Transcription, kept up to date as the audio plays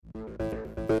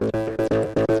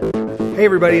Hey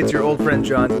everybody, it's your old friend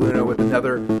John Luna with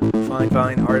another fine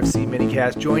RFC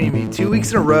Mini-cast. Joining me 2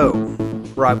 weeks in a row,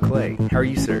 Rob Clay. How are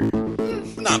you, sir?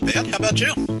 Not bad. How about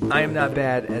you? I am not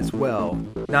bad as well.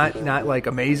 Not like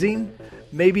amazing,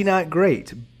 maybe not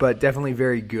great, but definitely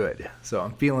very good. So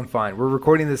I'm feeling fine. We're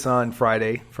recording this on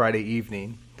Friday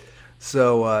evening,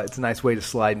 so it's a nice way to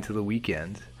slide into the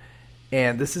weekend.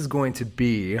 And this is going to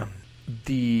be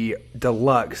the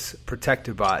deluxe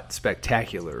Protectobot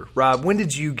Spectacular. Rob, when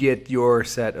did you get your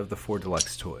set of the 4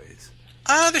 deluxe toys?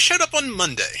 They showed up on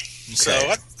Monday. Okay. So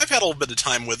I've had a little bit of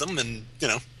time with them and,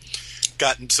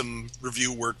 gotten some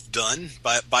review work done.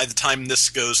 By the time this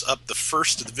goes up, the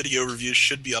first of the video reviews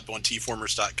should be up on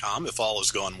tformers.com if all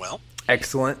is going well.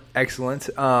 Excellent.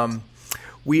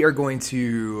 We are going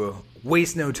to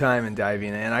waste no time in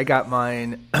diving in. I got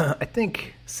mine, I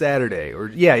think, Saturday.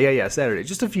 Saturday.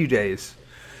 Just a few days.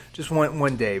 Just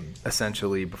one day,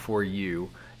 essentially, before you.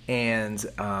 And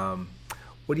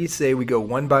what do you say we go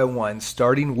one by one,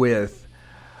 starting with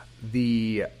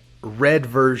the red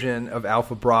version of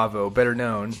Alpha Bravo, better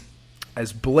known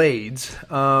as Blades.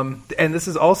 And this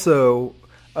is also,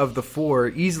 of the 4,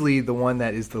 easily the one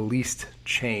that is the least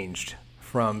changed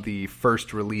from the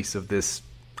first release of this,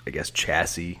 I guess,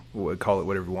 chassis, we'll call it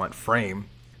whatever you want, frame.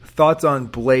 Thoughts on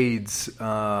Blades?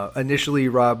 Initially,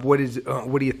 Rob, what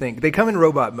do you think? They come in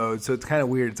robot mode, so it's kind of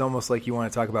weird. It's almost like you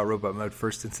want to talk about robot mode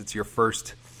first, since it's your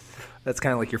first. That's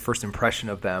kind of like your first impression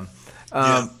of them.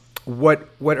 What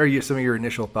are some of your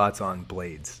initial thoughts on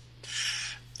Blades?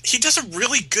 He does a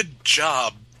really good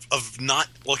job of not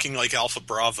looking like Alpha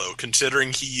Bravo,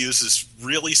 considering he uses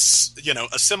really,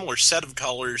 a similar set of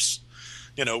colors,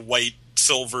 white,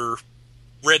 silver,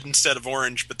 red instead of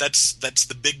orange, but that's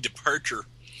the big departure.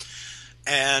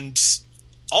 And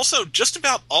also, just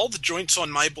about all the joints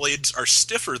on my blades are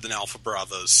stiffer than Alpha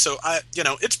Bravo's. So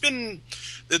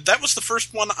that was the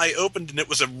first one I opened, and it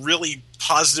was a really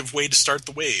positive way to start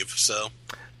the wave. So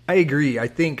I agree. I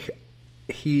think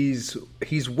he's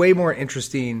way more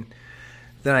interesting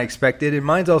than I expected, and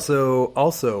mine's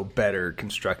also better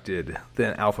constructed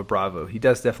than Alpha Bravo. He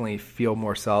does definitely feel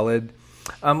more solid.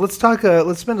 Let's spend a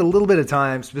little bit of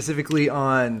time specifically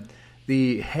on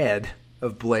the head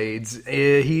of Blades.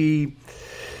 He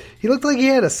looked like he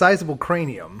had a sizable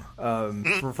cranium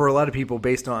for a lot of people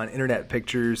based on internet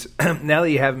pictures. Now that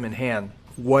you have him in hand,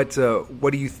 what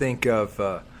do you think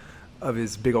of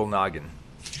his big old noggin?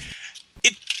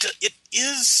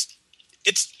 It's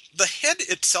the head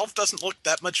itself doesn't look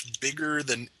that much bigger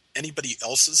than anybody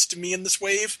else's to me in this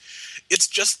wave. It's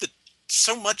just that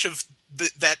so much of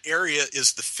that area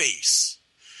is the face.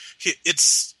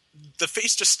 The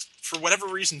face just, for whatever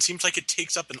reason, seems like it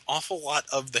takes up an awful lot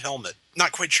of the helmet.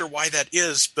 Not quite sure why that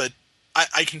is, but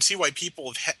I can see why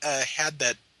people have had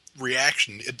that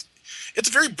reaction. It's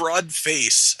a very broad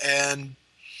face, and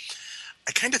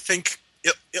I kind of think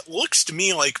it looks to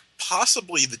me like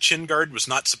possibly the chin guard was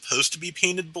not supposed to be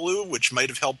painted blue, which might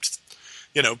have helped,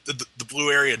 the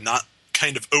blue area not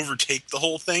kind of overtake the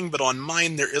whole thing, but on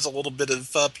mine there is a little bit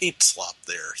of paint slop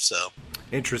there. So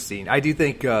interesting. I do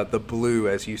think the blue,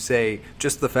 as you say,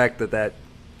 just the fact that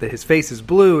his face is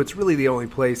blue, it's really the only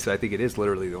place, I think it is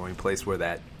literally the only place where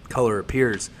that color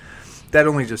appears. That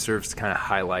only just serves to kind of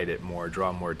highlight it more,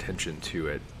 draw more attention to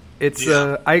it. It's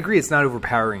I agree, it's not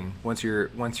overpowering once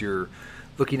you're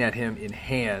looking at him in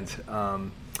hand.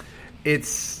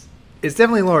 It's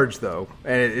definitely large though,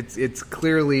 and it's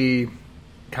clearly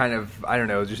kind of, I don't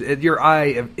know, just your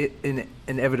eye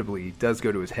inevitably does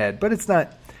go to his head, but it's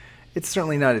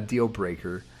certainly not a deal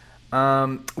breaker.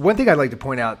 One thing I'd like to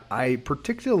point out, I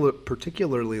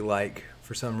particularly like,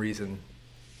 for some reason,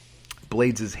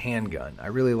 Blades' handgun. I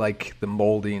really like the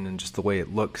molding and just the way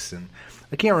it looks, and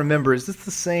I can't remember, is this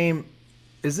the same?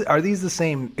 Are these the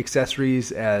same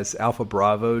accessories as Alpha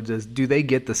Bravo? Do they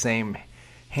get the same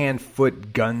hand,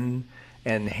 foot, gun,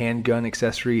 and handgun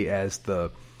accessory as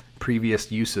the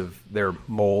previous use of their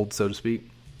mold, so to speak?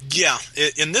 Yeah,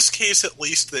 in this case at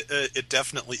least, it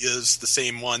definitely is the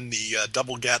same one, the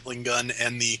double Gatling gun,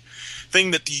 and the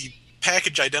thing that the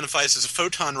package identifies as a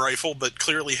photon rifle, but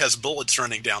clearly has bullets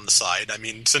running down the side. I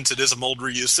mean, since it is a mold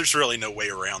reuse, there's really no way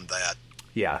around that.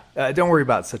 Yeah, don't worry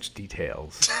about such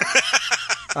details.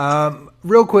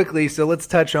 Real quickly, so let's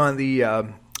touch on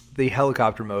the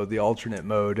helicopter mode, the alternate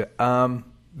mode.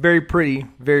 Very pretty,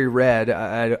 very red.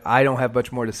 I don't have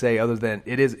much more to say other than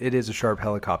it is a sharp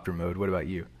helicopter mode. What about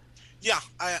you? Yeah,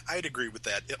 I'd agree with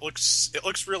that. It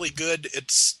looks really good.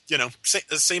 It's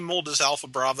the same mold as Alpha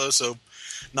Bravo, so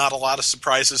not a lot of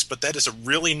surprises. But that is a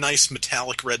really nice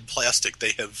metallic red plastic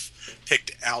they have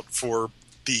picked out for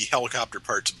the helicopter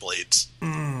parts of Blades.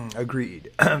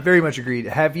 Agreed. Very much agreed.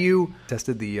 Have you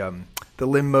tested the the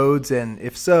limb modes, and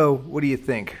if so, what do you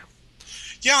think?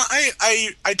 Yeah,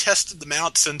 I tested them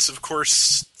out since, of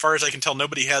course, as far as I can tell,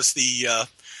 nobody has the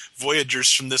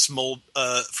Voyagers from this mold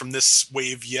from this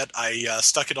wave yet. I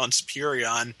stuck it on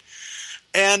Superion,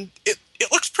 and it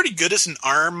looks pretty good as an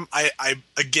arm. I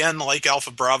again, like Alpha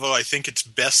Bravo, I think its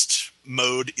best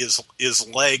mode is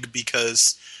leg,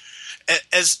 because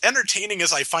as entertaining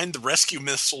as I find the rescue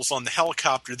missiles on the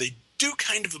helicopter, they do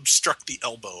kind of obstruct the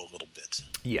elbow a little bit.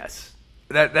 Yes,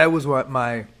 that was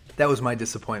my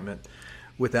disappointment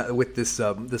with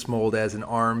this mold as an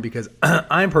arm, because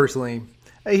I'm personally,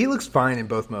 he looks fine in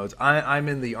both modes. I'm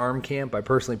in the arm camp. I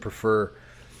personally prefer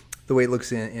the way it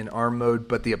looks in arm mode,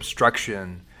 but the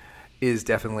obstruction is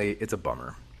definitely, it's a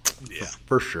bummer. Yeah,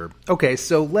 for sure. Okay,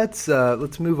 so let's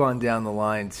move on down the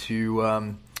line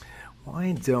to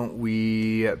why don't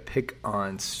we pick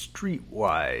on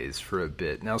Streetwise for a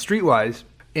bit? Now, Streetwise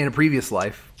in a previous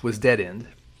life was Dead End,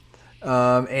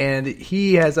 and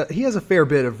he has a fair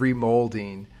bit of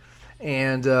remolding,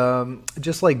 and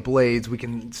just like Blades, we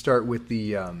can start with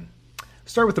the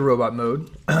robot mode,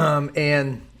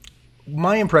 and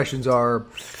my impressions are.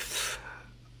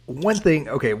 One thing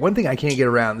I can't get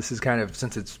around, this is kind of,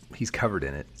 since he's covered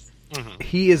in it,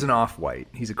 he is an off-white.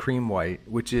 He's a cream white,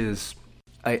 which is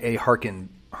a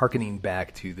harkening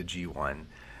back to the G1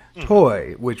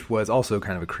 toy, which was also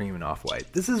kind of a cream and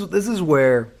off-white. This is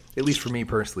where, at least for me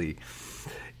personally,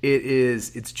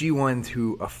 it's G1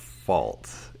 to a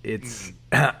fault. It's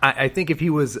I think if he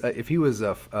was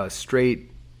a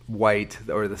straight white,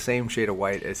 or the same shade of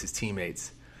white as his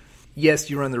teammates, yes,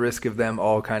 you run the risk of them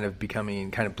all kind of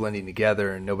blending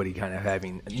together and nobody kind of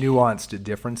having nuanced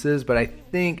differences. But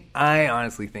I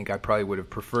honestly think I probably would have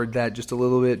preferred that just a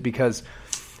little bit, because,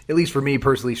 at least for me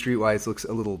personally, Streetwise looks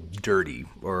a little dirty,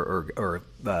 or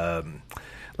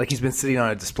like he's been sitting on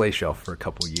a display shelf for a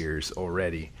couple years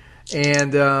already.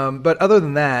 And but other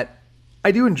than that,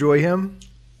 I do enjoy him.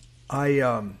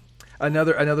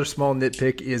 Another small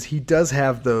nitpick is he does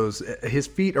have those. His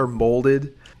feet are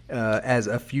molded. As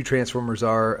a few Transformers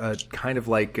are, kind of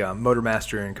like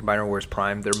Motormaster and Combiner Wars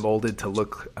Prime. They're molded to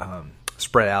look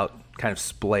spread out, kind of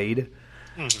splayed.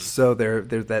 So they're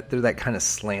that kind of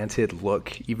slanted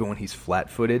look, even when he's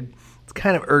flat-footed. It's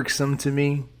kind of irksome to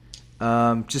me,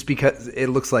 just because it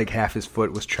looks like half his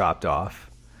foot was chopped off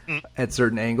at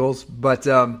certain angles. But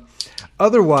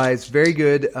otherwise, very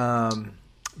good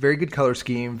color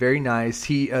scheme, very nice.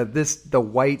 The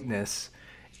whiteness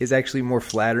is actually more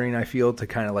flattering, I feel, to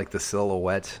kind of like the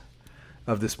silhouette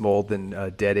of this mold than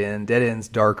Dead End. Dead End's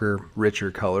darker,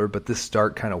 richer color, but this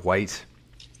dark kind of white,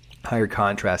 higher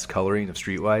contrast coloring of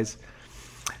Streetwise,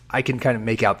 I can kind of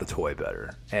make out the toy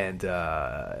better, and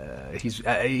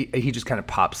he just kind of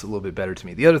pops a little bit better to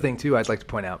me. The other thing too, I'd like to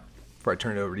point out before I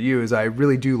turn it over to you, is I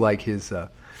really do like his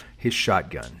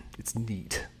shotgun. It's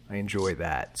neat. I enjoy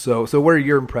that. So what are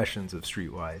your impressions of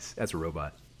Streetwise as a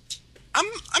robot? I'm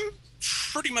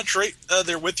pretty much right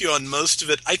there with you on most of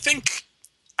it. I think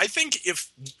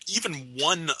if even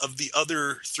one of the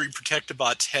other three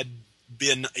Protectobots had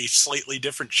been a slightly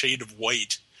different shade of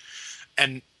white,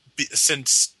 and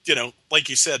since, like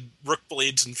you said, Rook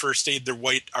Blades and First Aid, their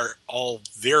white are all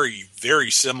very, very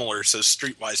similar, so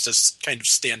Streetwise does kind of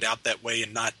stand out that way,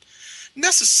 and not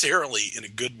necessarily in a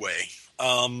good way.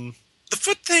 The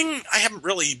foot thing, I haven't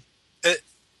really, it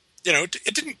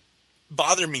didn't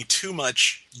bother me too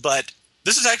much, but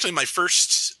this is actually my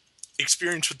first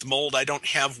experience with the mold. I don't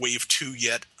have Wave 2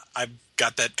 yet. I've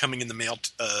got that coming in the mail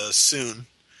soon.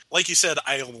 Like you said,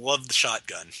 I love the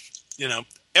shotgun.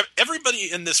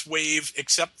 Everybody in this wave,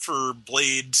 except for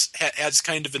Blades, has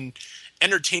kind of an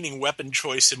entertaining weapon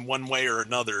choice in one way or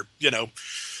another.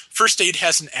 First Aid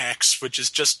has an axe, which is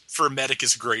just, for a medic,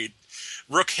 is great.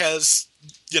 Rook has,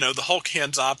 the Hulk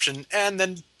hands option, and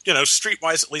then,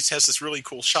 Streetwise at least has this really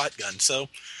cool shotgun. So,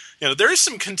 there is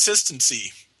some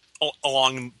consistency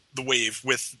along the wave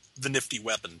with the nifty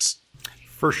weapons.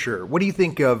 For sure. What do you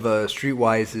think of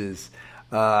Streetwise's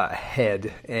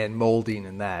head and molding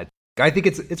and that? I think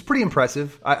it's pretty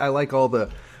impressive. I like all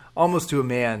the, almost to a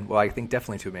man, well, I think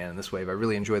definitely to a man in this wave. I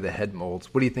really enjoy the head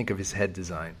molds. What do you think of his head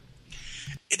design?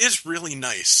 It is really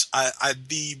nice. I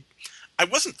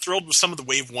wasn't thrilled with some of the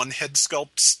Wave 1 head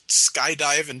sculpts,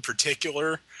 Skydive in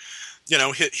particular.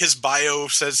 His bio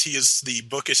says he is the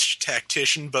bookish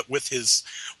tactician, but with his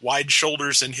wide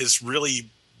shoulders and his really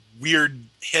weird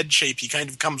head shape, he kind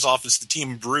of comes off as the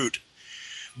Team Brute.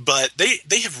 But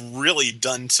they have really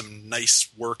done some nice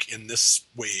work in this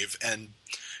wave, and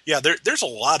yeah, there's a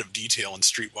lot of detail in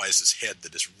Streetwise's head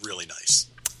that is really nice.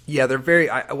 Yeah, they're very.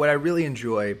 What I really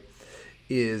enjoy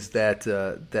is that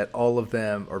all of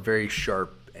them are very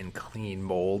sharp and clean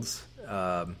molds.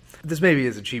 This maybe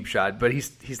is a cheap shot, but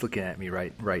he's looking at me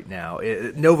right now.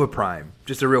 Nova Prime,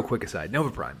 just a real quick aside. Nova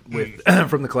Prime with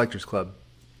from the Collectors Club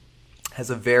has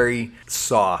a very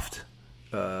soft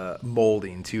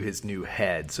molding to his new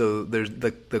head. So there's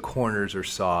the corners are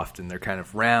soft and they're kind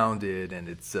of rounded, and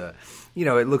it's it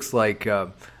looks like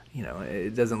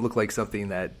it doesn't look like something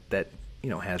that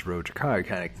Hasbro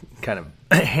Chicago kind of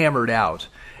hammered out.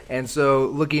 And so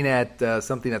looking at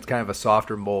something that's kind of a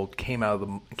softer mold came out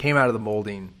of the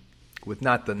molding with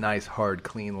not the nice hard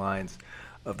clean lines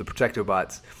of the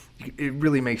Protectobots, it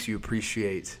really makes you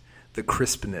appreciate the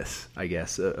crispness, I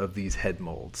guess, of these head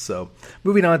molds. So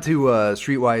moving on to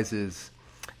Streetwise's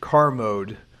car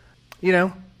mode,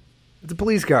 it's a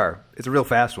police car. It's a real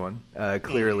fast one,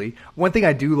 clearly. One thing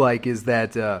I do like is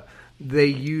that they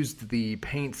used the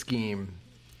paint scheme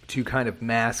to kind of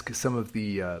mask some of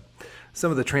the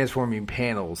transforming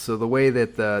panels. So the way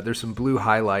that there's some blue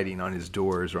highlighting on his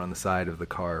doors or on the side of the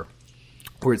car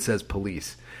where it says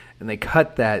police, and they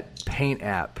cut that paint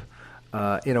app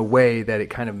in a way that it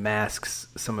kind of masks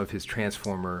some of his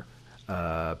transformer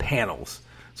panels.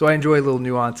 So I enjoy little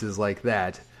nuances like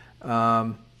that.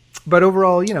 But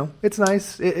overall, it's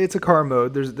nice. It's a car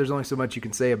mode. There's only so much you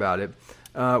can say about it.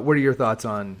 What are your thoughts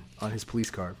on his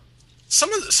police car?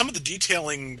 Some of the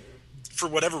detailing, for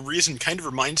whatever reason, kind of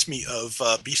reminds me of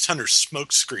Beast Hunter's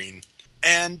Smokescreen,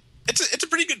 and it's a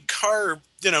pretty good car.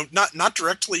 Not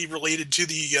directly related to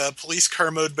the police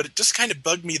car mode, but it just kind of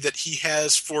bugged me that he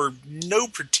has, for no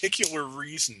particular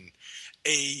reason,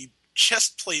 a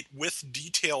chest plate with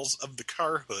details of the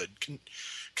car hood.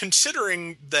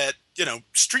 Considering that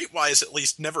Streetwise at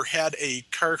least never had a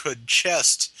car hood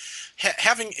chest,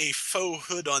 having a faux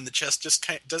hood on the chest just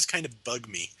does kind of bug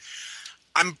me.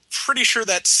 I'm pretty sure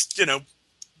that's,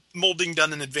 molding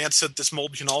done in advance, so that this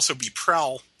mold can also be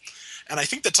Prowl. And I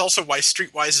think that's also why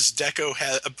Streetwise's deco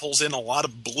pulls in a lot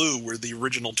of blue where the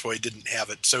original toy didn't have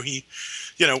it. So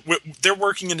they're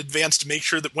working in advance to make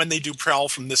sure that when they do Prowl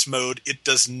from this mode, it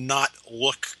does not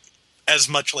look as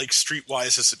much like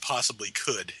Streetwise as it possibly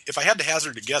could. If I had to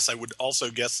hazard a guess, I would also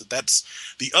guess that that's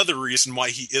the other reason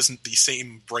why he isn't the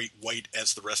same bright white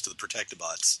as the rest of the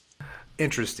Protectobots.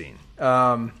 Interesting.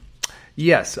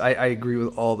 Yes, I agree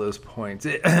with all those points.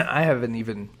 I haven't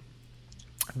even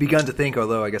begun to think,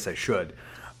 although I guess I should,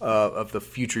 of the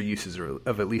future uses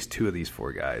of at least two of these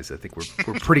four guys. I think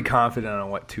we're pretty confident on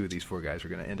what two of these four guys are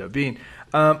going to end up being.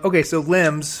 Okay, so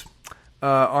limbs,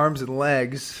 arms and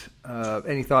legs.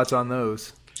 Any thoughts on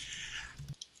those?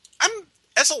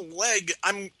 As a leg,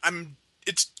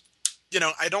 it's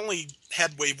I'd only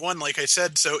had wave one, like I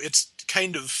said, so it's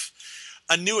kind of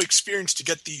a new experience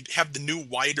to have the new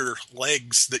wider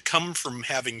legs that come from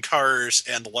having cars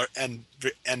and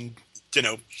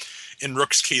in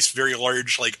Rook's case, very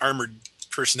large, like armored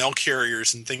personnel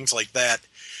carriers and things like that.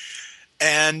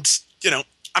 And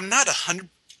I'm not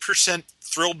 100%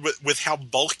 thrilled with how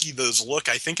bulky those look.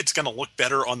 I think it's going to look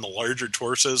better on the larger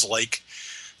torsos, like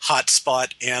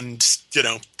Hotspot and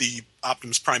the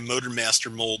Optimus Prime Motormaster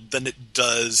mold, than it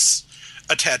does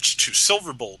attached to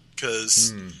Silverbolt,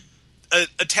 because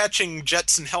attaching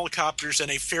jets and helicopters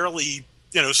and a fairly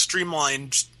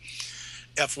streamlined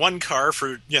F1 car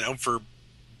for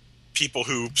people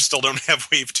who still don't have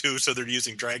Wave 2, so they're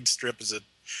using drag strip as a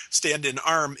stand-in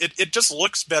arm, it just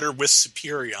looks better with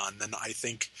Superion than I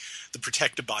think the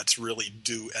Protectobots really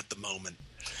do at the moment.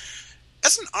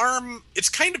 As an arm, it's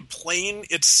kind of plain.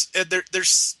 It's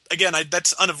there's again,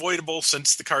 that's unavoidable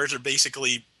since the cars are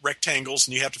basically rectangles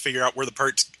and you have to figure out where the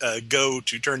parts go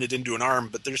to turn it into an arm.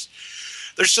 But there's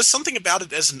just something about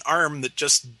it as an arm that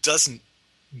just doesn't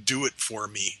do it for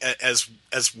me as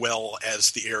well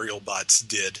as the aerial bots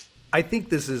did. I think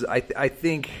this is. I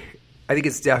think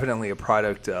it's definitely a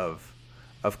product of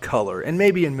color, and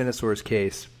maybe in Minosaur's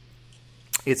case,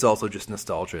 it's also just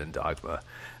nostalgia and dogma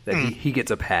that he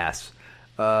gets a pass.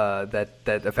 That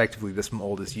effectively this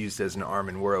mold is used as an arm,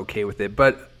 and we're okay with it.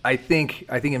 But I think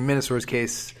in Minosaur's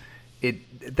case,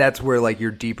 that's where like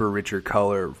your deeper, richer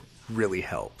color really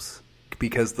helps,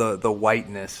 because the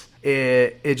whiteness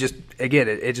it just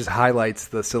highlights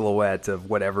the silhouette of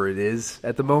whatever it is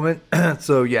at the moment.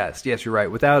 So yes, you're right.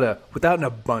 Without an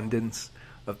abundance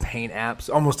of paint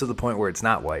apps, almost to the point where it's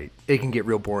not white, it can get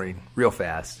real boring real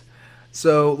fast.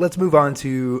 So let's move on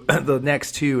to the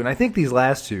next two, and I think these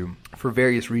last two, for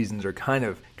various reasons, are kind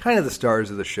of the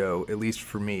stars of the show, at least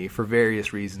for me, for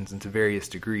various reasons and to various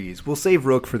degrees. We'll save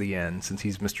Rook for the end since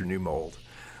he's Mr. New Mold.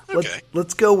 Okay.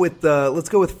 Let's go with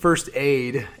First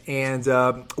Aid, and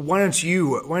why don't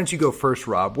you go first,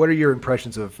 Rob? What are your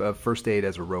impressions of First Aid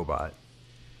as a robot?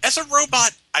 As a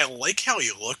robot, I like how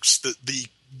he looks. The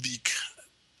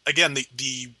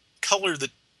color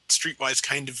that Streetwise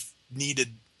kind of needed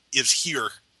is here,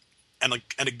 and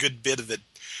a good bit of it.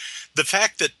 The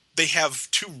fact that they have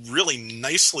two really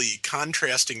nicely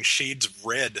contrasting shades of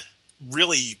red,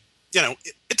 really,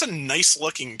 it's a nice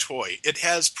looking toy. It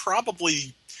has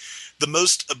probably the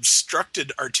most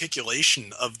obstructed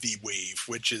articulation of the Wave,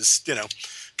 which is,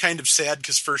 kind of sad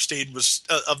because First Aid was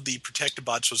of the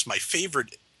Protectobots was my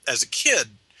favorite as a kid.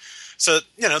 So,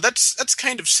 that's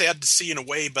kind of sad to see in a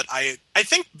way, but I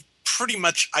think pretty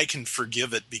much I can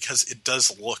forgive it because it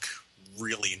does look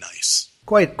really nice.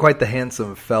 Quite the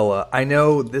handsome fella. I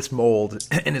know this mold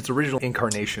in its original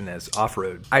incarnation as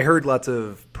Off-Road. I heard lots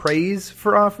of praise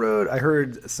for Off-Road. I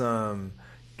heard some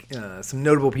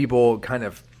notable people kind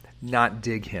of not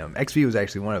dig him. XV was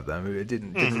actually one of them who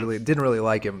didn't really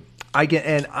like him. I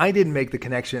didn't make the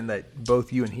connection that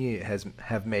both you and he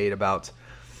have made about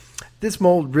this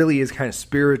mold really is kind of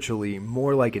spiritually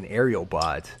more like an aerial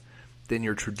bot than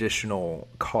your traditional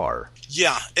car.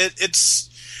 Yeah,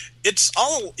 it's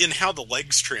all in how the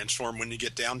legs transform when you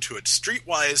get down to it.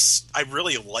 Streetwise, I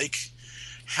really like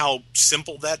how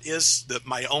simple that is. That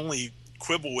my only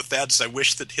quibble with that is I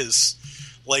wish that his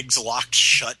legs locked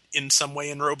shut in some way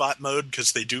in robot mode,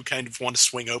 because they do kind of want to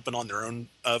swing open on their own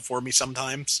for me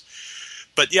sometimes.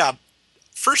 But yeah,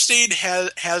 First Aid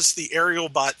has the aerial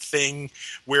bot thing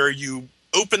where you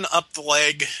open up the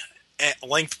leg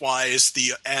lengthwise,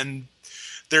 and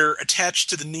they're attached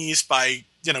to the knees by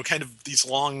kind of these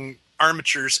long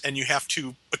armatures, and you have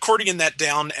to accordion that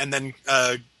down and then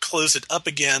close it up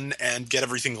again and get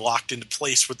everything locked into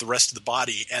place with the rest of the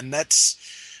body. And that's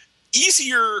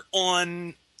easier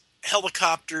on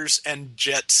helicopters and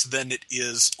jets than it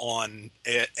is on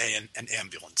an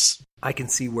ambulance. I can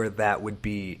see where that would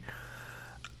be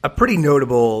a pretty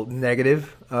notable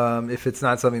negative if it's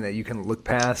not something that you can look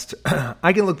past.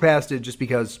 I can look past it just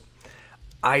because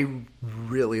I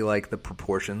really like the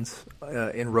proportions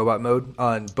in robot mode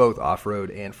on both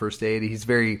Off-Road and First Aid. He's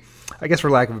very, I guess for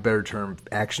lack of a better term,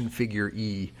 action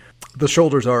figure-y. The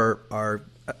shoulders are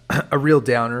a real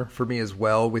downer for me as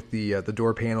well, with the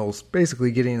door panels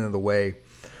basically getting in the way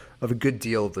of a good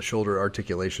deal of the shoulder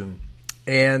articulation.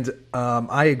 And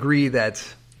I agree that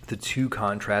the two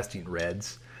contrasting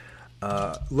reds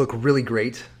look really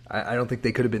great. I don't think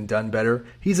they could have been done better.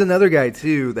 He's another guy,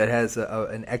 too, that has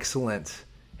an excellent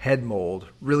head mold.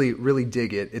 Really, really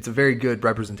dig it. It's a very good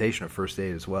representation of First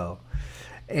Aid as well.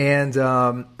 And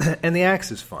the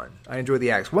axe is fun. I enjoy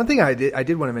the axe. One thing I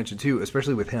did want to mention, too,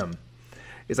 especially with him,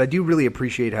 is I do really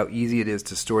appreciate how easy it is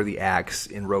to store the axe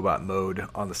in robot mode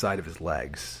on the side of his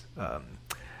legs.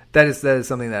 That is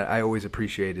something that I always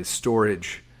appreciate, is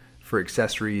storage for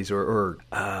accessories or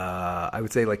I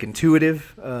would say like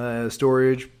intuitive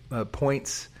storage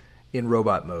points in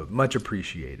robot mode. Much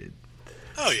appreciated.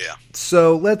 Oh yeah.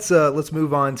 So let's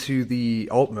move on to the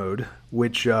alt mode,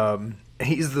 which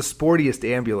he's the sportiest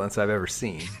ambulance I've ever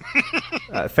seen,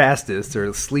 fastest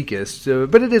or sleekest.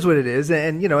 But it is what it is,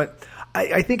 and you know what?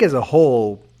 I think as a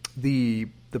whole, the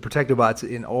Protectobots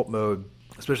in alt mode,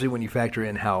 especially when you factor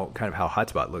in how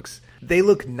Hotspot looks, they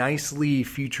look nicely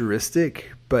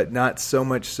futuristic, but not so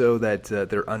much so that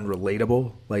they're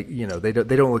unrelatable. Like, you know, they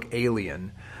don't look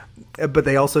alien, but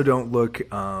they also don't look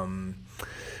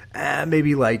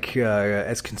maybe like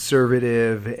as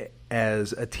conservative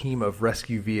as a team of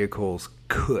rescue vehicles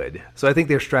could. So I think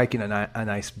they're striking a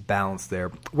nice balance there.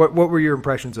 What were your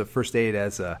impressions of First Aid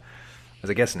as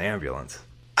I guess an ambulance?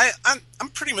 I'm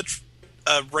pretty much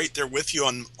right there with you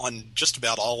on just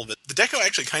about all of it. The deco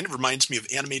actually kind of reminds me of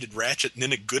animated Ratchet, and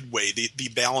in a good way. The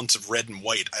balance of red and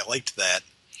white, I liked that.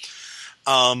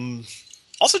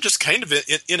 Also, just kind of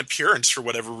in appearance, for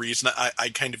whatever reason, I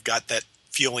kind of got that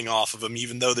feeling off of him,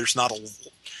 even though there's not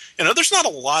a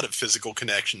lot of physical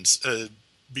connections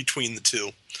between the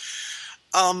two.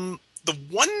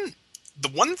 The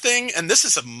one thing, and this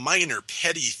is a minor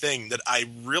petty thing that I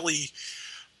really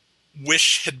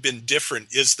wish had been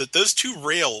different, is that those two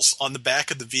rails on the back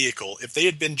of the vehicle, if they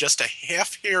had been just a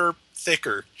half hair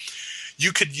thicker,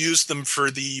 you could use them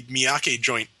for the Miyake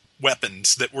joint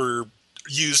weapons that were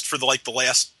used for the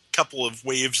last couple of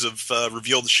waves of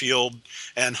Reveal the Shield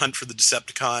and Hunt for the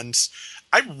Decepticons.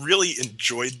 I really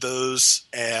enjoyed those,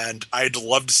 and I'd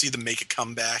love to see them make a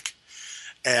comeback.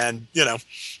 And, you know,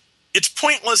 it's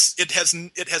pointless. It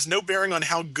has no bearing on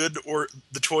how good or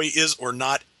the toy is or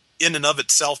not in and of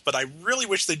itself, but I really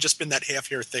wish they'd just been that half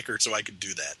hair thicker so I could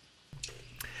do that.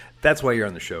 That's why you're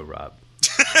on the show, Rob.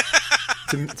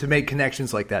 to make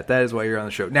connections like that. That is why you're on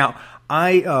the show. Now,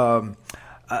 I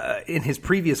in his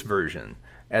previous version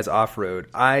as Off-Road,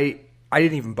 I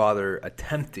didn't even bother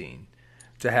attempting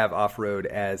to have Off-Road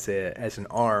as an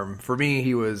arm. For me,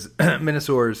 he was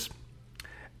Minosaur's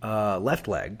left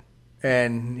leg.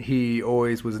 And he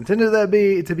always was intended to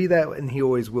be that, and he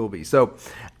always will be. So,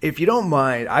 if you don't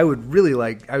mind, I would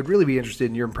really be interested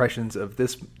in your impressions of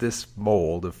this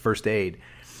mold of First Aid,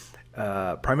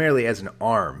 primarily as an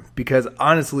arm. Because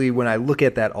honestly, when I look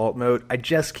at that alt mode, I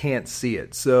just can't see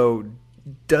it. So,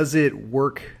 does it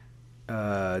work?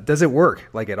 Does it work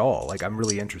like at all? Like, I'm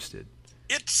really interested.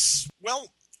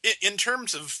 In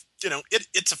terms of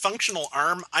it's a functional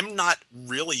arm. I'm not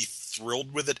really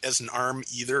thrilled with it as an arm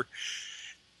either.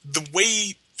 The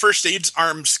way First Aid's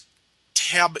arms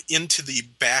tab into the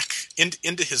back,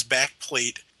 into his back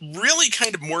plate, really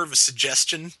kind of more of a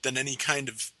suggestion than any kind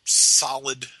of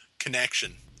solid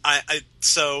connection.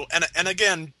 And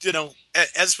again,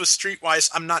 as with Streetwise,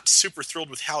 I'm not super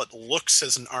thrilled with how it looks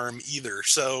as an arm either.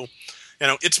 So,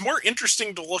 it's more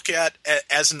interesting to look at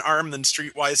as an arm than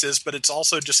Streetwise is, but it's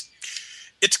also just,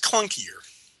 it's clunkier.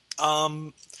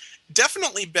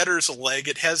 Definitely better as a leg.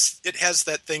 It has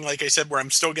that thing, like I said, where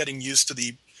I'm still getting used to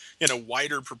the,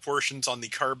 wider proportions on the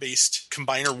car-based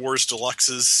Combiner Wars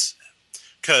Deluxes,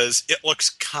 because it looks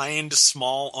kind of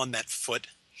small on that foot,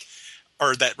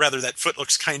 or that foot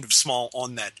looks kind of small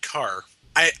on that car.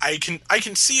 I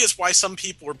can see as why some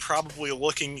people are probably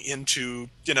looking into,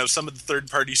 some of the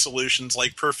third-party solutions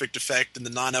like Perfect Effect and the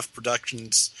Non-F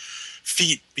Productions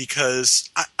feet, because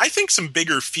I think some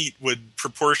bigger feet would,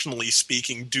 proportionally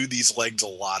speaking, do these legs a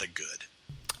lot of good.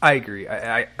 I agree.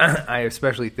 I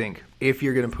especially think if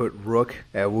you're going to put Rook,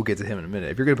 we'll get to him in a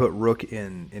minute. If you're going to put Rook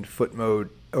in foot mode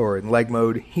or in leg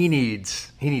mode, he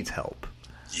needs help.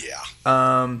 Yeah.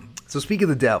 So speaking of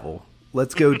the devil,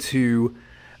 let's go to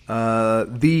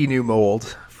the new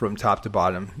mold from top to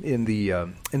bottom in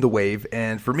the wave.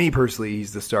 And for me personally,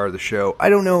 he's the star of the show. I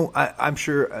don't know. I'm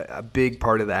sure a big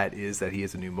part of that is that he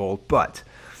is a new mold, but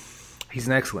he's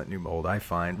an excellent new mold, I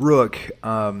find. Rook,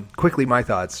 quickly, my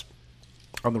thoughts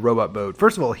on the robot mode.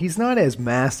 First of all, he's not as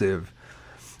massive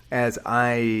as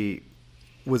I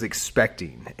was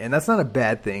expecting, and that's not a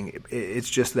bad thing. It's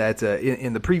just that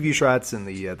in the preview shots and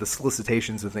the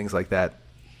solicitations and things like that,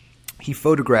 he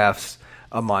photographs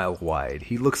a mile wide.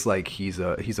 He looks like he's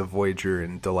a Voyager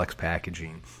in deluxe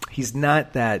packaging. He's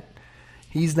not that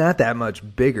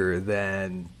much bigger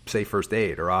than, say, First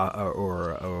Aid or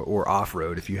Off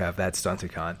Road if you have that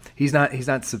Stunticon. He's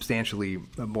not substantially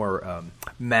more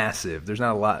massive. There's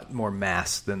not a lot more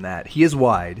mass than that. He is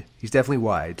wide. He's definitely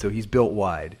wide, so he's built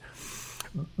wide.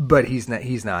 But he's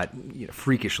not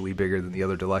freakishly bigger than the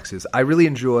other deluxes. I really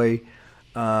enjoy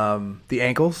the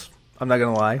ankles. I'm not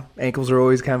going to lie. Ankles are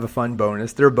always kind of a fun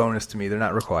bonus. They're a bonus to me. They're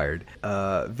not required.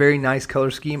 Very nice color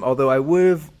scheme, although I would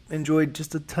have enjoyed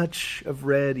just a touch of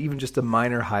red, even just a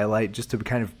minor highlight, just to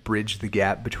kind of bridge the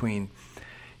gap between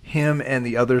him and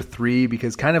the other three,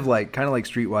 because kind of like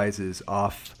Streetwise's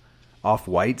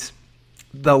off-white,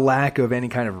 the lack of any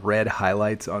kind of red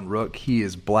highlights on Rook, he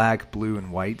is black, blue,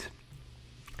 and white.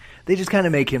 They just kind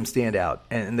of make him stand out,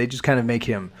 and they just kind of make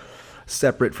him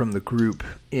separate from the group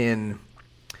in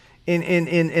a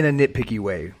nitpicky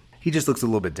way. He just looks a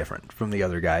little bit different from the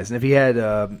other guys. And if he had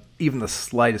even the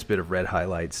slightest bit of red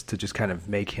highlights to just kind of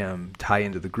make him tie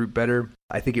into the group better,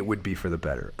 I think it would be for the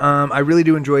better. I really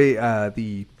do enjoy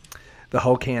the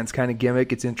Hulk hands kind of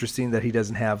gimmick. It's interesting that he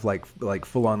doesn't have like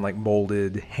full on like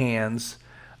molded hands.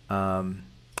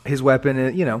 His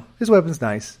weapon, his weapon's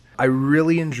nice. I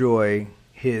really enjoy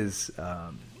his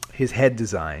head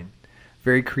design.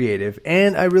 Very creative.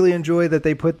 And I really enjoy that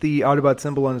they put the Autobot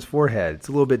symbol on his forehead. It's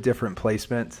a little bit different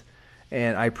placement,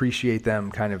 and I appreciate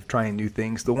them kind of trying new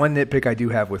things. The one nitpick I do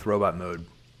have with robot mode,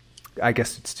 I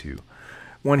guess it's two.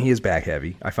 One, he is back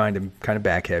heavy. I find him kind of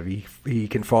back heavy. He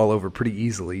can fall over pretty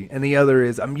easily. And the other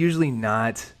is I'm usually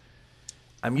not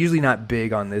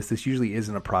big on this. This usually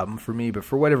isn't a problem for me, but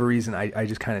for whatever reason, I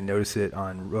just kind of notice it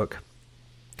on Rook.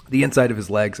 The inside of his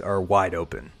legs are wide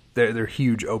open. They're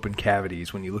huge open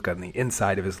cavities when you look on the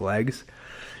inside of his legs.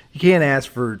 You can't ask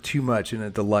for too much in a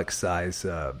deluxe size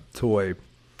toy.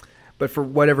 But for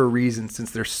whatever reason,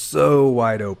 since they're so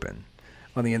wide open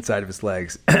on the inside of his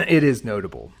legs, it is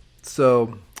notable.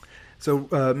 So,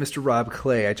 Mr. Rob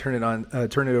Clay, I turn it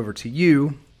over to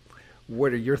you.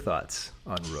 What are your thoughts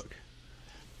on Rook?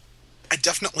 I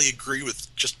definitely agree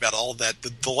with just about all that.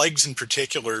 The legs in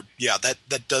particular, yeah,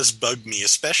 that does bug me,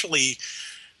 especially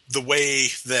the way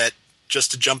that,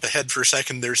 just to jump ahead for a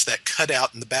second, there's that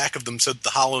cutout in the back of them so that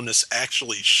the hollowness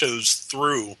actually shows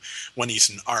through when he's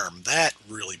an arm. That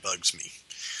really bugs me.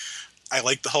 I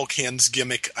like the Hulk hands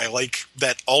gimmick. I like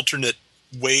that alternate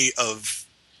way of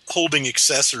holding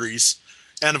accessories.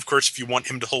 And, of course, if you want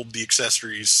him to hold the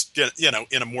accessories,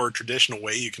 in a more traditional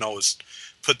way, you can always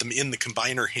put them in the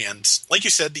combiner hands. Like you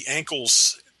said, the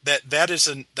ankles, that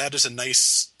is a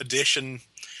nice addition.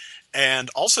 And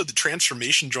also the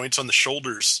transformation joints on the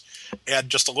shoulders add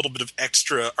just a little bit of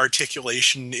extra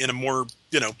articulation in a more,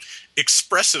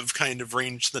 expressive kind of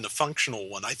range than a functional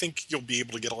one. I think you'll be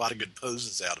able to get a lot of good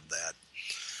poses out of that.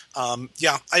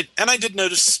 I did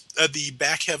notice the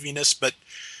back heaviness, but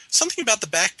something about the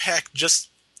backpack, just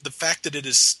the fact that it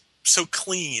is so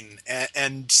clean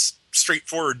and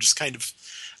straightforward, just kind of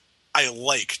I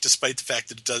like, despite the fact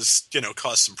that it does,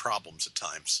 cause some problems at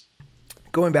times.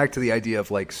 Going back to the idea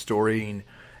of like storing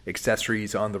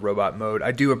accessories on the robot mode,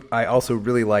 I also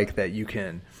really like that you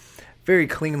can very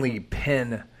cleanly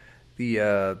pin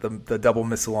the double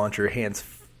missile launcher hands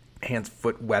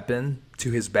foot weapon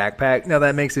to his backpack. Now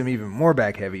that makes him even more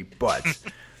back heavy, but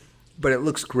it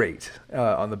looks great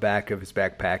on the back of his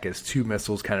backpack as two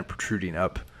missiles kind of protruding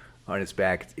up on his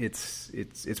back. It's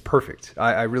perfect.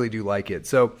 I really do like it.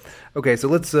 So okay, so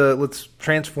let's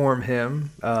transform him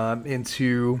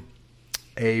into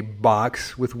a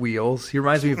box with wheels. He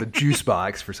reminds me of a juice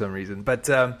box for some reason. But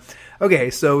okay,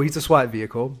 so he's a SWAT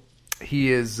vehicle.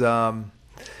 He is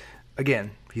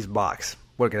again, he's a box.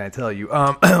 What can I tell you?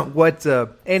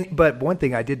 But one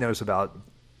thing I did notice about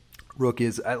Rook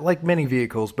is, like many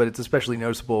vehicles, but it's especially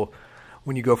noticeable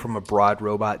when you go from a broad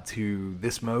robot to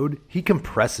this mode, he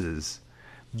compresses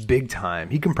big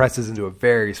time. He compresses into a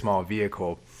very small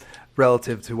vehicle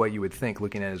relative to what you would think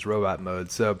looking at his robot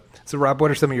mode. So Rob,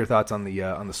 what are some of your thoughts on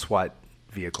the SWAT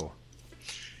vehicle?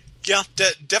 Yeah,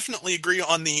 definitely agree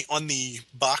on the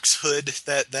box hood.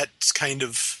 That's kind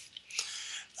of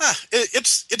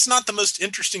it's not the most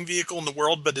interesting vehicle in the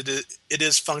world, but it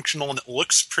is functional and it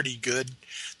looks pretty good.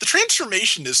 The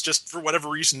transformation is just, for whatever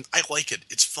reason, I like it.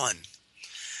 It's fun.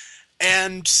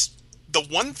 And the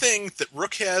one thing that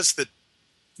Rook has that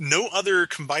no other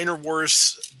Combiner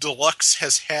Wars Deluxe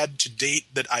has had to date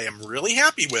that I am really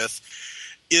happy with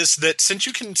is that since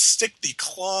you can stick the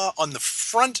claw on the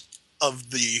front of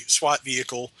the SWAT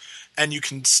vehicle and you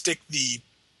can stick the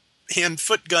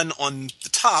hand-foot gun on the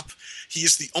top,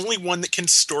 he's the only one that can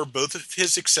store both of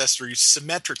his accessories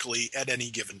symmetrically at any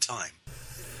given time.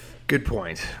 Good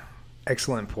point.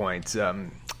 Excellent point.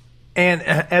 And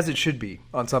as it should be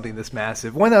on something this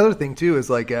massive. One other thing, too, is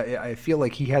like I feel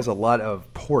like he has a lot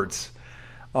of ports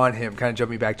on him, kind of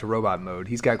jumping back to robot mode.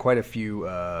 He's got quite a few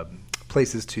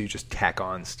places to just tack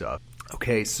on stuff.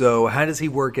 Okay, so how does he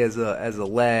work as a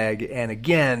leg? And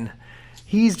again,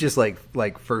 he's just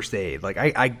like first aid. Like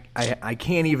I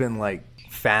can't even like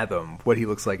fathom what he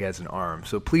looks like as an arm.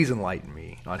 So please enlighten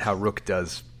me on how Rook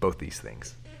does both these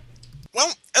things.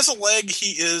 Well, as a leg,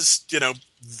 he is,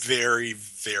 very,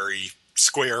 very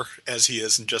square, as he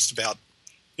is in just about,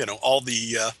 all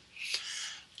the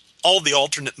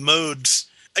alternate modes.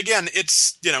 Again,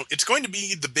 it's going to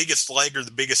be the biggest leg or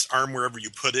the biggest arm wherever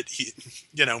you put it. He,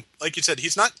 like you said,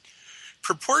 he's not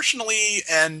proportionally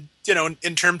and,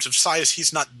 in terms of size,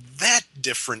 he's not that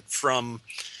different from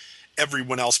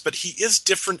everyone else, but he is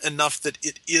different enough that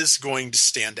it is going to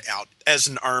stand out as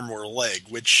an arm or a leg,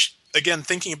 which, again,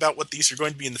 thinking about what these are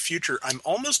going to be in the future, I'm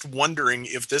almost wondering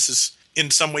if this is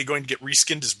in some way going to get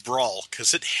reskinned as Brawl,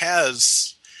 because it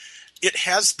has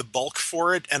the bulk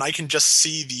for it, and I can just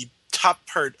see the top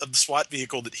part of the SWAT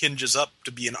vehicle that hinges up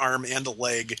to be an arm and a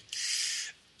leg,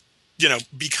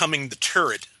 becoming the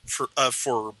turret for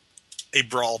a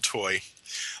Brawl toy.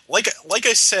 Like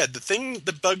I said, the thing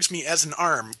that bugs me as an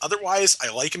arm, otherwise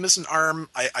I like him as an arm,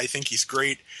 I think he's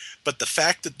great, but the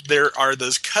fact that there are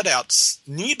those cutouts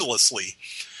needlessly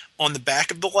on the back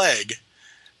of the leg,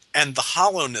 and the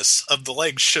hollowness of the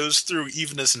leg shows through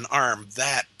even as an arm,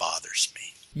 that bothers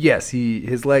me. Yes,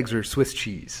 his legs are Swiss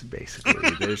cheese,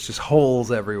 basically. There's just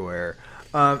holes everywhere.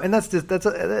 And that's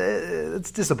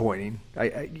disappointing.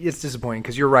 It's disappointing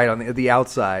because you're right on the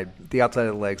outside of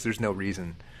the legs. There's no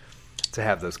reason to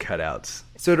have those cutouts.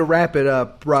 So to wrap it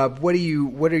up, Rob, what are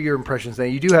your impressions now?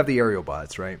 You do have the aerial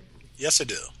bots, right? Yes, I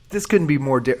do. This couldn't be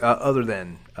more other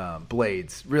than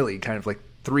Blades. Really, kind of like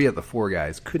 3 of the 4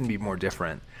 guys couldn't be more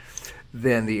different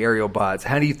than the aerial bots.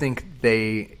 How do you think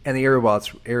the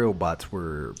aerial bots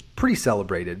were pretty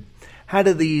celebrated? How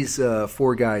do these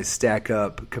 4 guys stack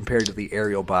up compared to the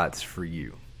aerial bots for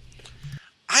you?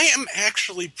 I am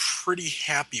actually pretty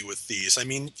happy with these. I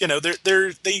mean,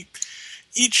 they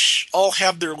each all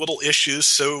have their little issues,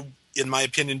 so in my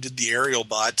opinion did the aerial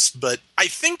bots, but I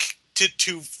think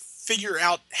to figure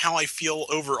out how I feel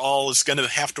overall is going to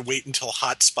have to wait until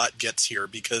Hotspot gets here,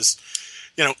 because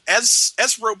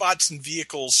as robots and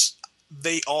vehicles,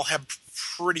 they all have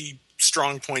pretty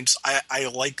strong points. I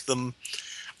like them.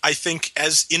 I think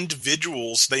as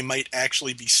individuals they might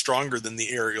actually be stronger than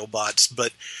the aerial bots,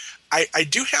 but I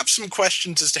do have some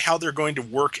questions as to how they're going to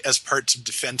work as parts of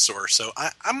Defensor. So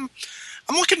I'm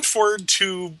looking forward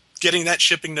to getting that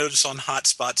shipping notice on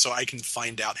Hotspot so I can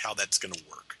find out how that's going to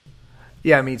work.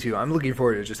 Yeah, me too. I'm looking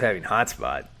forward to just having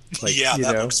Hotspot. Like, yeah,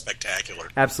 that looks spectacular.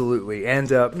 Absolutely. And,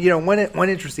 one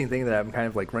interesting thing that I'm kind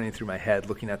of like running through my head,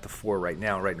 looking at the 4 right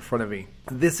now, right in front of me,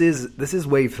 this is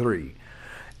Wave 3.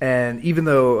 And even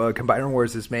though Combiner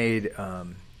Wars has made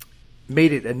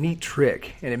it a neat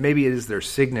trick, and maybe it is their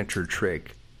signature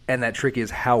trick, and that trick is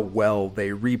how well they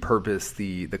repurpose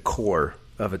the core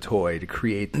of a toy to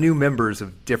create new members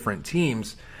of different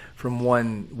teams from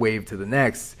one wave to the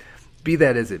next. Be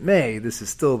that as it may, this is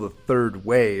still the 3rd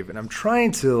wave, and I'm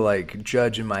trying to like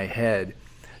judge in my head,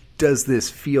 does this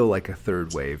feel like a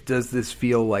 3rd wave? Does this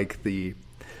feel like the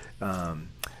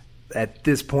at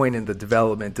this point in the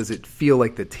development, does it feel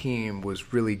like the design team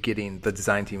was really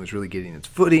getting its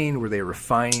footing? Were they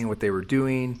refining what they were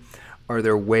doing? Are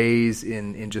there ways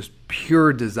in just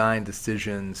pure design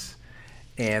decisions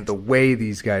and the way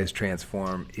these guys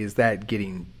transform, is that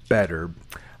getting better?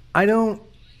 I don't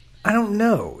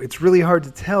know. It's really hard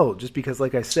to tell just because,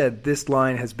 like I said, this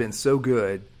line has been so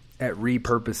good at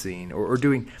repurposing or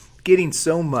getting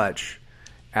so much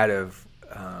out of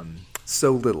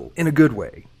so little in a good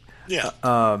way. Yeah.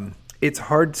 It's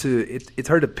hard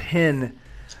to pin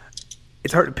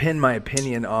my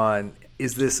opinion on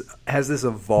has this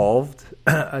evolved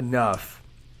enough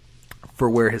for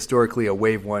where historically a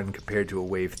Wave 1 compared to a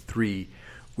Wave 3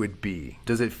 would be.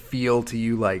 Does it feel to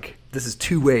you like this is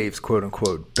 2 waves, quote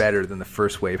unquote, better than the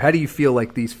first wave? How do you feel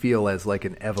like these feel as like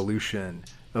an evolution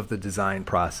of the design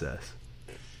process?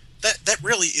 That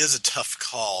really is a tough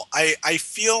call. I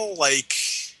feel like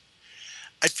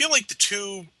the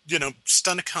 2,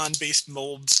 Stunicon based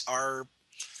molds are,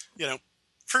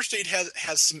 First Aid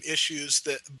has some issues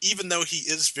that even though he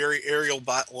is very Aerial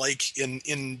Bot like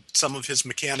in some of his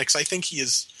mechanics, I think he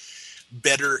is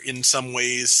better in some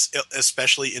ways,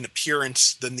 especially in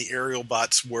appearance, than the Aerial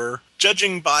Bots were.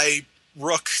 Judging by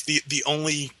Rook, the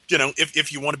only,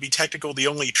 if you want to be technical, the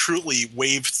only truly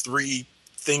Wave 3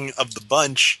 thing of the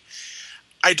bunch,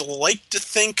 I'd like to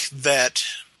think that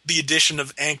the addition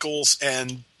of ankles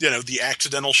and, the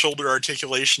accidental shoulder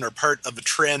articulation are part of a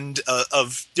trend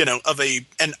of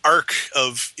an arc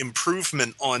of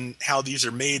improvement on how these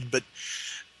are made, but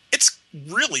it's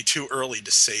really too early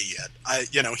to say yet.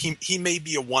 He may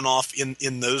be a one-off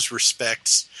in those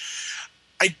respects.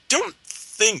 I don't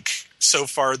think so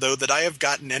far, though, that I have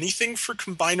gotten anything for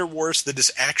Combiner Wars that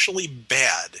is actually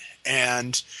bad.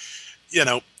 And,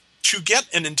 to get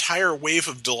an entire wave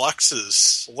of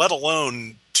deluxes, let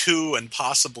alone 2 and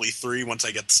possibly 3, once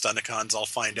I get the Stunicons, I'll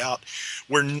find out,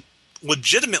 where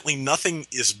legitimately nothing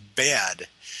is bad,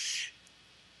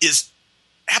 is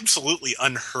absolutely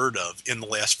unheard of in the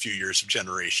last few years of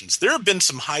Generations. There have been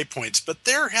some high points, but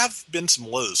there have been some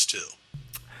lows too.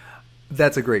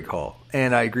 That's a great call,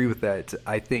 and I agree with that.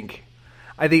 I think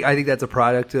that's a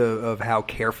product of how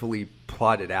carefully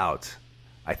plotted out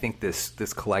I think this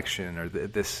collection or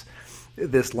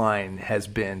this line has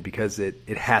been, because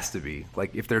it has to be.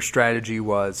 Like, if their strategy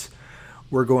was,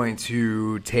 we're going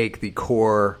to take the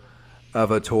core of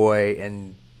a toy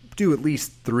and do at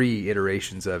least 3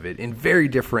 iterations of it in very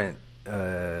different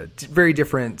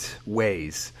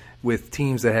ways with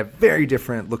teams that have very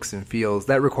different looks and feels,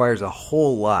 that requires a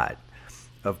whole lot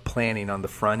of planning on the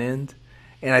front end,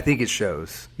 and I think it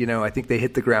shows. I think they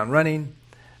hit the ground running.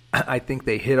 I think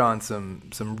they hit on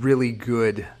some really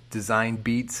good design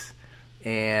beats,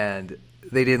 and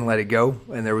they didn't let it go,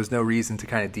 and there was no reason to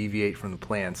kind of deviate from the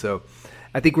plan. So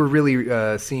I think we're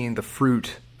really seeing the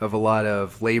fruit of a lot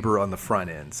of labor on the front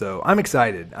end. So I'm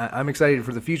excited. I'm excited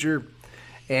for the future,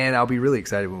 and I'll be really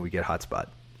excited when we get Hotspot.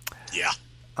 Yeah.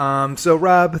 So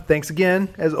Rob, thanks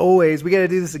again. As always, we got to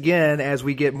do this again as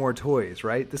we get more toys,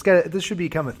 right? This should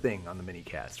become a thing on the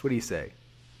Mini-cast. What do you say?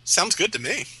 Sounds good to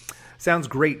me. Sounds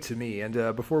great to me.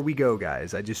 And before we go,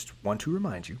 guys, I just want to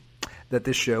remind you that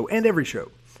this show and every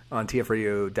show on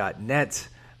tfradio.net,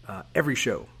 every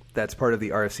show that's part of the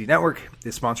RFC network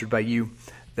is sponsored by you.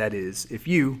 That is, if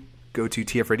you go to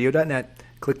tfradio.net,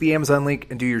 click the Amazon link,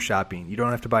 and do your shopping. You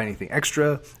don't have to buy anything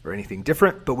extra or anything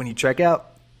different, but when you check out,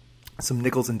 some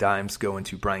nickels and dimes go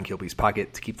into Brian Kilby's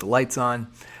pocket to keep the lights on.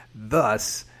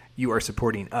 Thus, you are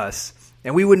supporting us.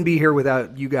 And we wouldn't be here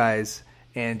without you guys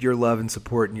and your love and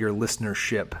support and your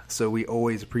listenership. So we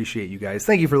always appreciate you guys.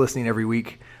 Thank you for listening every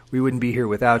week. We wouldn't be here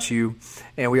without you.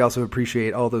 And we also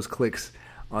appreciate all those clicks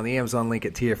on the Amazon link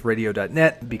at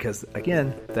tfradio.net because,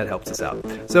 again, that helps us out.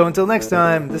 So until next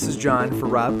time, this is John for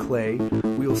Rob Clay.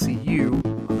 We will see you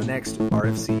on the next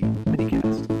RFC Minicast.